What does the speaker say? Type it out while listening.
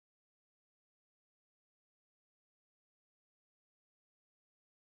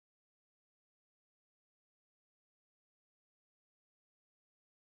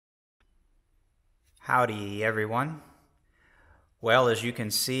Howdy everyone. Well, as you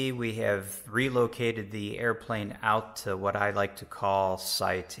can see, we have relocated the airplane out to what I like to call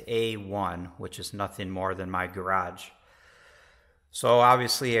Site A1, which is nothing more than my garage. So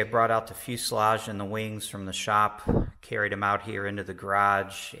obviously I brought out the fuselage and the wings from the shop, carried them out here into the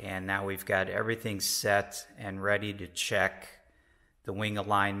garage, and now we've got everything set and ready to check the wing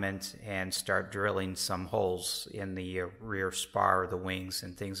alignment and start drilling some holes in the rear spar of the wings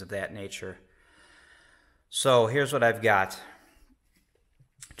and things of that nature. So here's what I've got.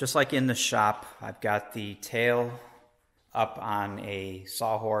 Just like in the shop, I've got the tail up on a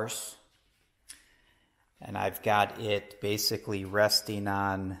sawhorse, and I've got it basically resting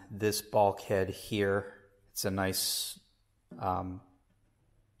on this bulkhead here. It's a nice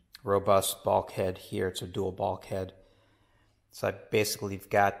robust bulkhead here. It's a dual bulkhead. So I basically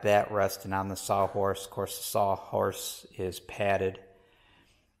got that resting on the sawhorse. Of course, the sawhorse is padded.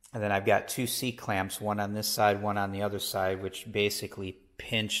 And then I've got two C-clamps, one on this side, one on the other side, which basically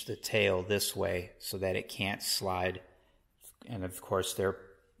pinch the tail this way so that it can't slide. And of course, they're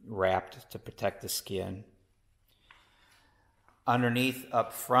wrapped to protect the skin. Underneath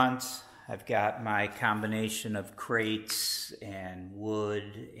up front, I've got my combination of crates and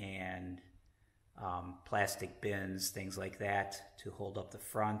wood and plastic bins, things like that, to hold up the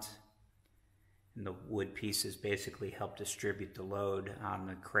front. And the wood pieces basically help distribute the load on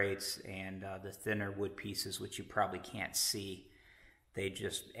the crates, and the thinner wood pieces, which you probably can't see, they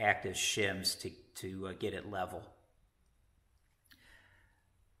just act as shims to get it level.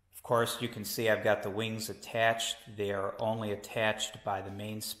 Of course, you can see I've got the wings attached. They are only attached by the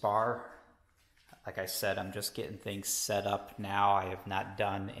main spar. Like I said, I'm just getting things set up now. I have not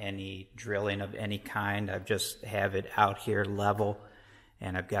done any drilling of any kind. I just have it out here level,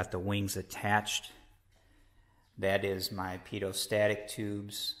 and I've got the wings attached. That is my pitot-static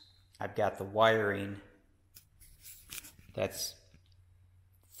tubes. I've got the wiring that's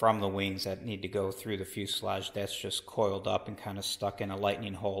from the wings that need to go through the fuselage. That's just coiled up and kind of stuck in a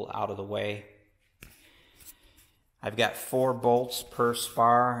lightning hole out of the way. I've got 4 bolts per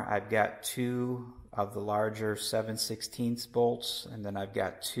spar. I've got 2 of the larger 7/16 bolts, and then I've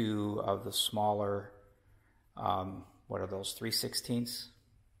got 2 of the smaller, what are those, 3/16?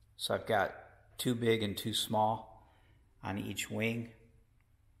 So I've got 2 big and 2 small on each wing.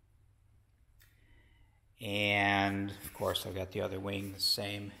 And of course I've got the other wing the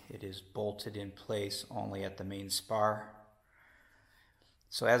same. It is bolted in place only at the main spar.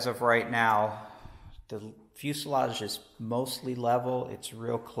 So as of right now, the fuselage is mostly level. It's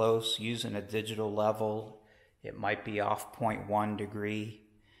real close. Using a digital level, it might be off 0.1 degree,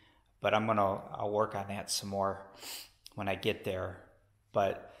 but I'll work on that some more when I get there.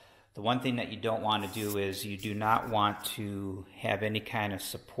 But the one thing that you don't want to do is you do not want to have any kind of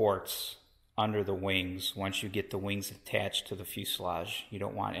supports under the wings. Once you get the wings attached to the fuselage, you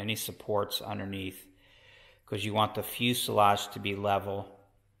don't want any supports underneath, because you want the fuselage to be level,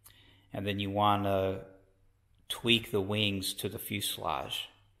 and then you want to tweak the wings to the fuselage.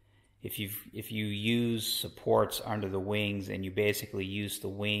 If you use supports under the wings and you basically use the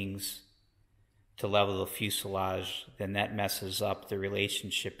wings to level the fuselage, then that messes up the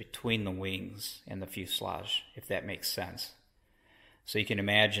relationship between the wings and the fuselage, if that makes sense. So you can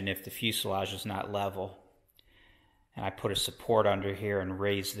imagine if the fuselage is not level, and I put a support under here and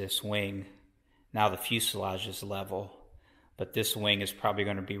raise this wing, now the fuselage is level, but this wing is probably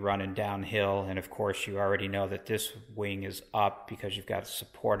going to be running downhill, and of course you already know that this wing is up because you've got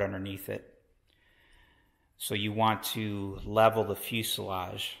support underneath it. So you want to level the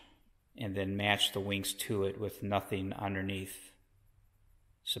fuselage and then match the wings to it with nothing underneath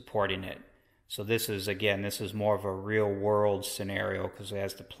supporting it. So this is more of a real world scenario, because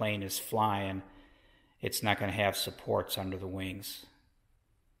as the plane is flying, it's not going to have supports under the wings.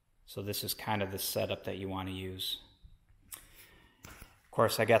 So this is kind of the setup that you want to use. Of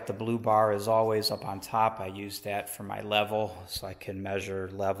course, I got the blue bar as always up on top. I use that for my level, so I can measure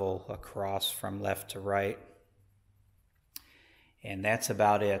level across from left to right. And that's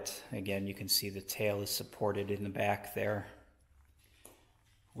about it. Again, you can see the tail is supported in the back there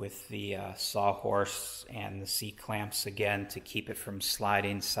with the sawhorse and the C-clamps again to keep it from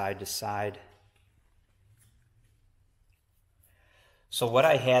sliding side to side. So what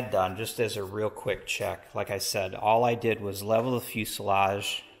I had done, just as a real quick check, like I said, all I did was level the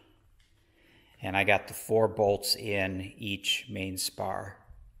fuselage, and I got the 4 bolts in each main spar.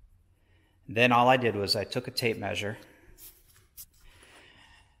 Then all I did was I took a tape measure,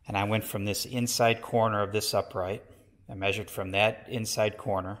 and I went from this inside corner of this upright. I measured from that inside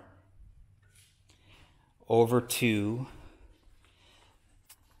corner over to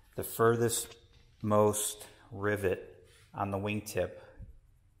the furthest most rivet on the wingtip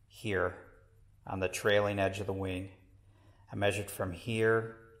here on the trailing edge of the wing. I measured from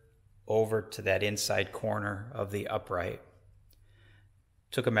here over to that inside corner of the upright.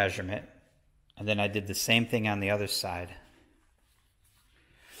 Took a measurement, and then I did the same thing on the other side.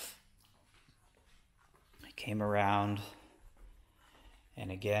 I came around,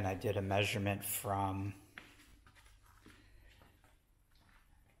 and again I did a measurement from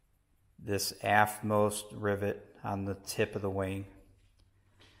this aftmost rivet on the tip of the wing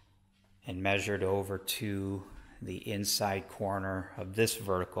and measured over to the inside corner of this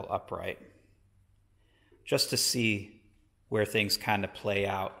vertical upright, just to see where things kind of play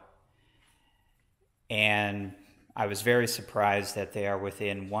out. And I was very surprised that they are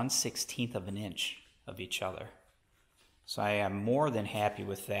within 1/16 of an inch of each other. So I am more than happy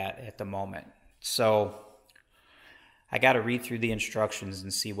with that at the moment. So I got to read through the instructions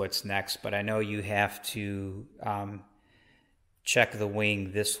and see what's next, but I know you have to check the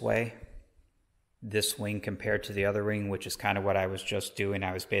wing this way, this wing compared to the other wing, which is kind of what I was just doing.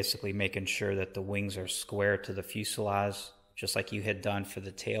 I was basically making sure that the wings are square to the fuselage, just like you had done for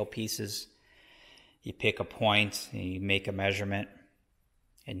the tail pieces. You pick a point and you make a measurement,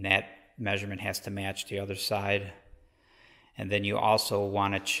 and that measurement has to match the other side. And then you also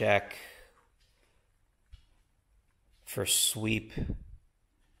want to check for sweep.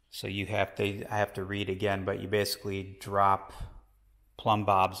 So I have to read again, but you basically drop plumb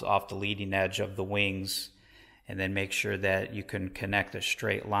bobs off the leading edge of the wings and then make sure that you can connect a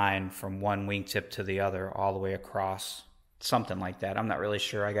straight line from one wingtip to the other all the way across. Something like that. I'm not really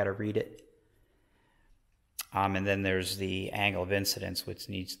sure. I got to read it. And then there's the angle of incidence, which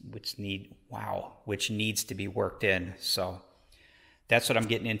needs to be worked in. So that's what I'm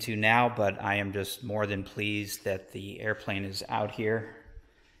getting into now, but I am just more than pleased that the airplane is out here.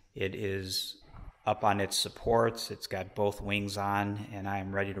 It is up on its supports. It's got both wings on, and I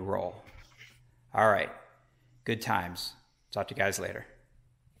am ready to roll. All right. Good times. Talk to you guys later.